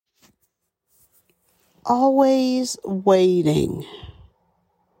always waiting.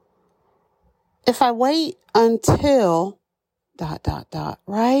 If I wait until ...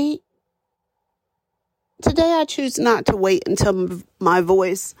 right? Today I choose not to wait until my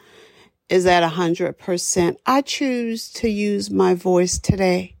voice is at 100%. I choose to use my voice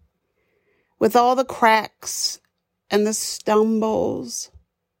today. With all the cracks and the stumbles,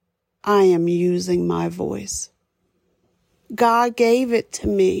 I am using my voice. God gave it to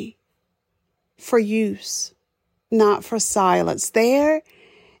me for use, not for silence. There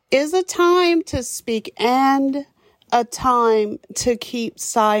is a time to speak and a time to keep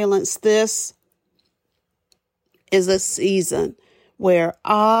silence. This is a season where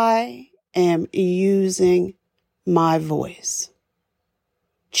I am using my voice.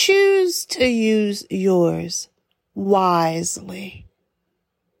 Choose to use yours wisely.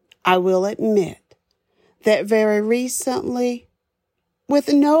 I will admit that very recently,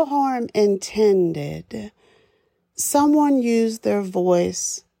 with no harm intended, someone used their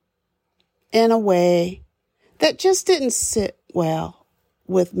voice in a way that just didn't sit well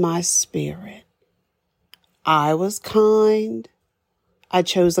with my spirit. I was kind. I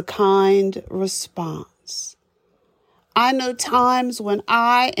chose a kind response. I know times when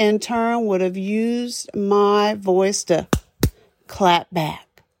I, in turn, would have used my voice to clap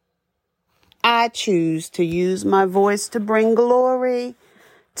back. I choose to use my voice to bring glory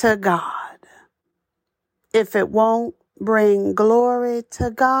to God. If it won't bring glory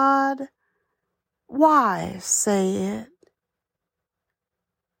to God, why say it?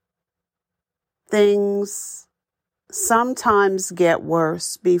 Things sometimes get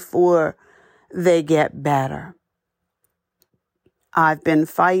worse before they get better. I've been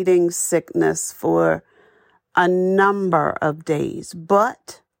fighting sickness for a number of days,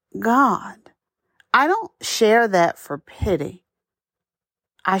 but God, I don't share that for pity.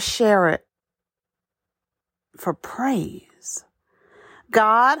 I share it for praise.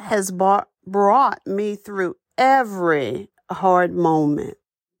 God has brought me through every hard moment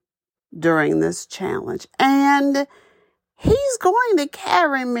during this challenge, and He's going to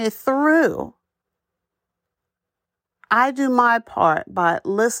carry me through. I do my part by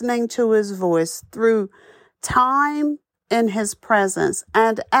listening to His voice through time in His presence.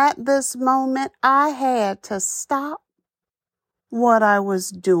 And at this moment, I had to stop what I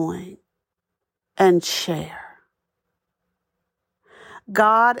was doing and share.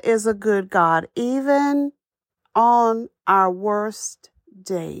 God is a good God, even on our worst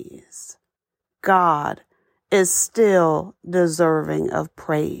days. God is still deserving of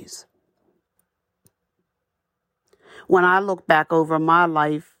praise. When I look back over my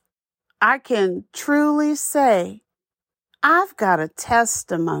life, I can truly say I've got a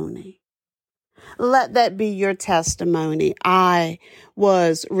testimony. Let that be your testimony. I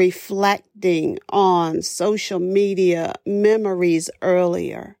was reflecting on social media memories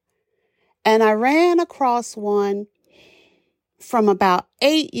earlier, and I ran across one from about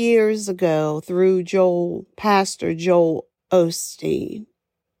 8 years ago through Pastor Joel Osteen.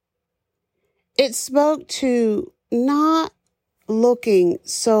 It spoke to not looking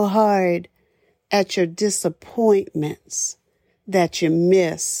so hard at your disappointments that you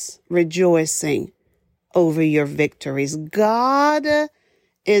miss rejoicing over your victories. God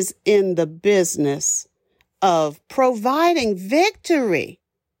is in the business of providing victory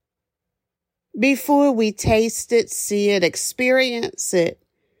before we taste it, see it, experience it.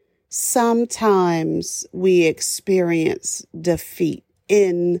 Sometimes we experience defeat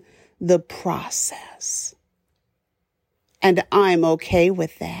in the process. And I'm okay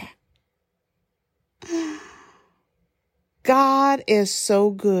with that. God is so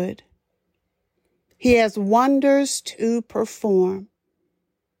good. He has wonders to perform.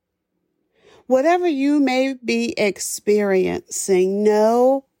 Whatever you may be experiencing,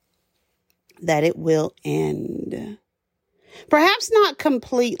 know that it will end. Perhaps not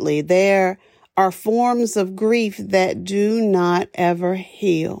completely. There are forms of grief that do not ever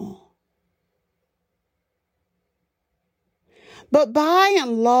heal. But by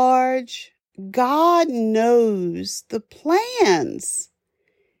and large, God knows the plans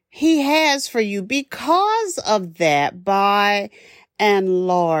He has for you. Because of that, by and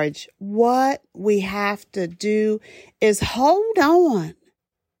large, what we have to do is hold on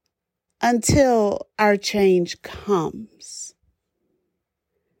until our change comes.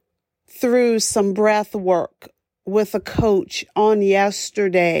 Through some breath work with a coach on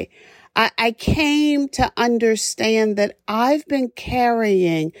yesterday, I came to understand that I've been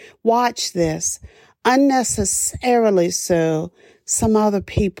carrying, watch this, unnecessarily so, some other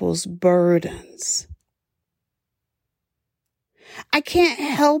people's burdens. I can't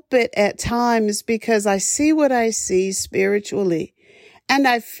help it at times because I see what I see spiritually and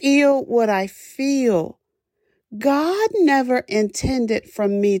I feel what I feel. God never intended for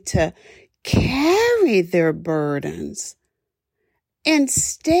me to carry their burdens.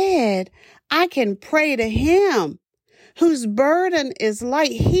 Instead, I can pray to Him whose burden is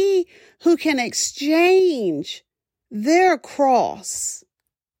light, He who can exchange their cross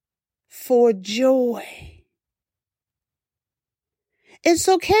for joy. It's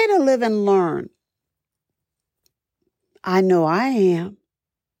okay to live and learn. I know I am.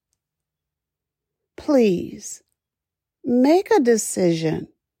 Please make a decision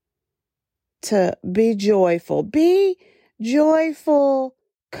to be joyful. Be joyful,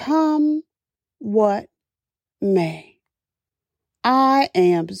 come what may. I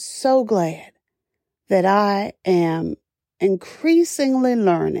am so glad that I am increasingly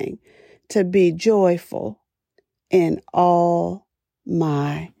learning to be joyful in all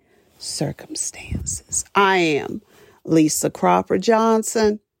my circumstances. I am Lisa Cropper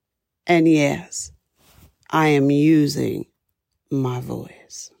Johnson, and yes, I am using my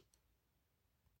voice.